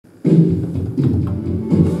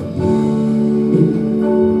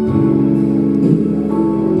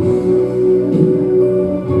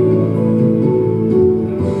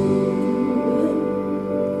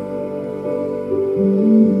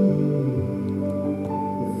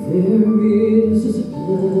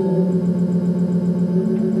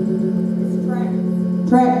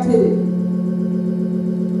Track 2.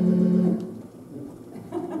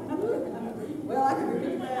 Well, I can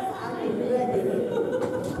repeat that. I can correct it.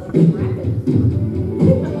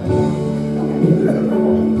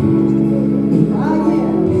 Try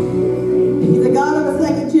again. He's a God of a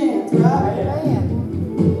second chance, right?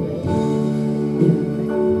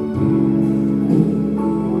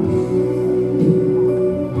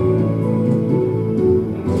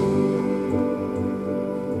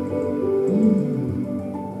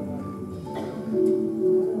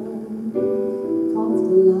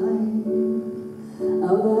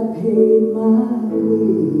 Paid my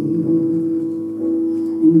way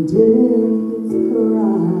and death's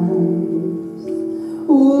price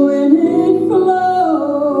when it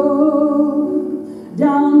flowed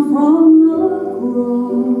down from the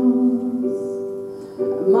cross.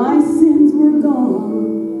 My sins were gone,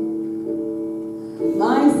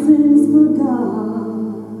 my sins forgot.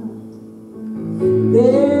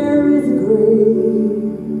 There is a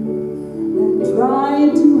grave that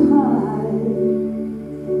tried to hide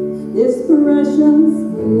this precious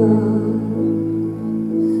blood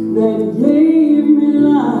that gave me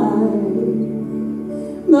life,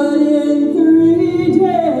 but in 3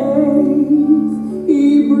 days he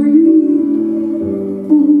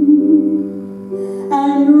breathed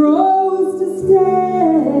and rose to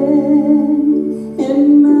stand in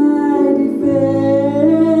my defense.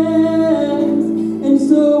 And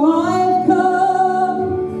so I've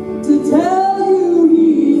come to tell you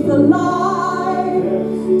he's alive,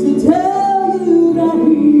 to tell you that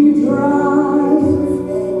he dries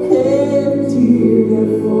every tear that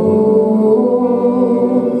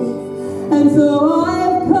falls. And so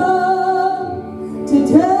I've come to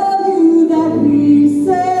tell you that he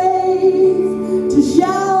saves, to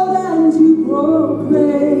shout and to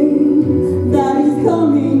proclaim that he's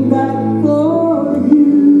coming back for you.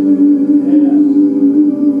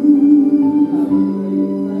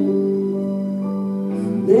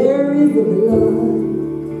 There is a blood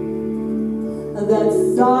that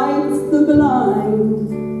sights the blind,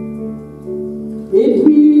 it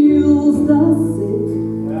heals the sick,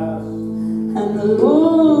 yes, and the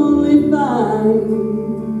lonely find,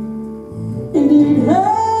 and it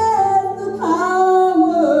has the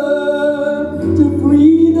power to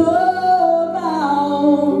free the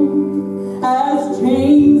bound as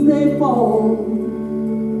chains they fall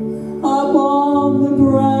upon the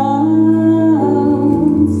ground.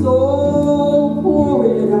 So pour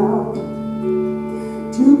it out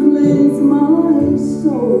to cleanse my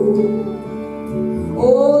soul.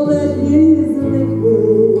 Oh, let his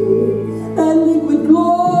liquid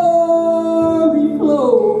glory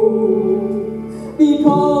flow,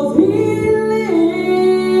 because he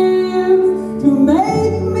lives to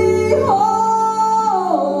make me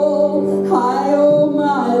whole. I owe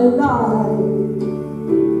my life,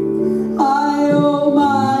 I owe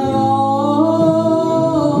my all.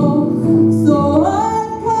 So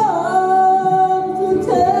I've come to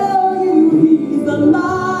tell you he's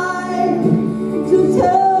alive, to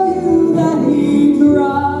tell you that he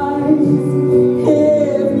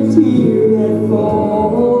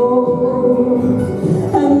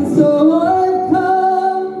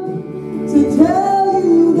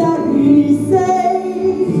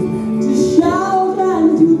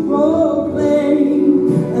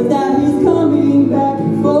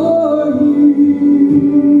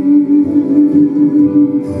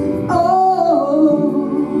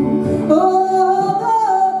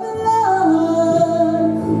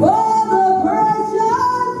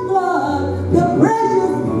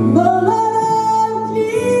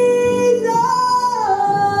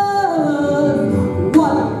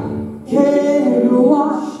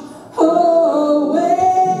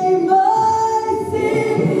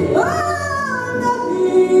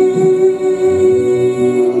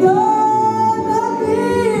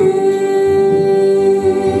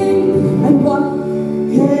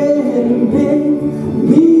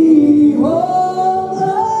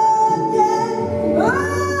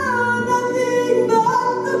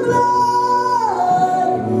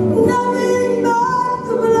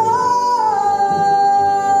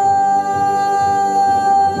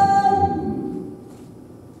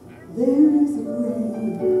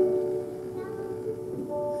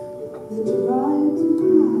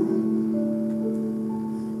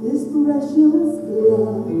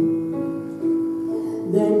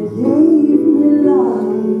yeah.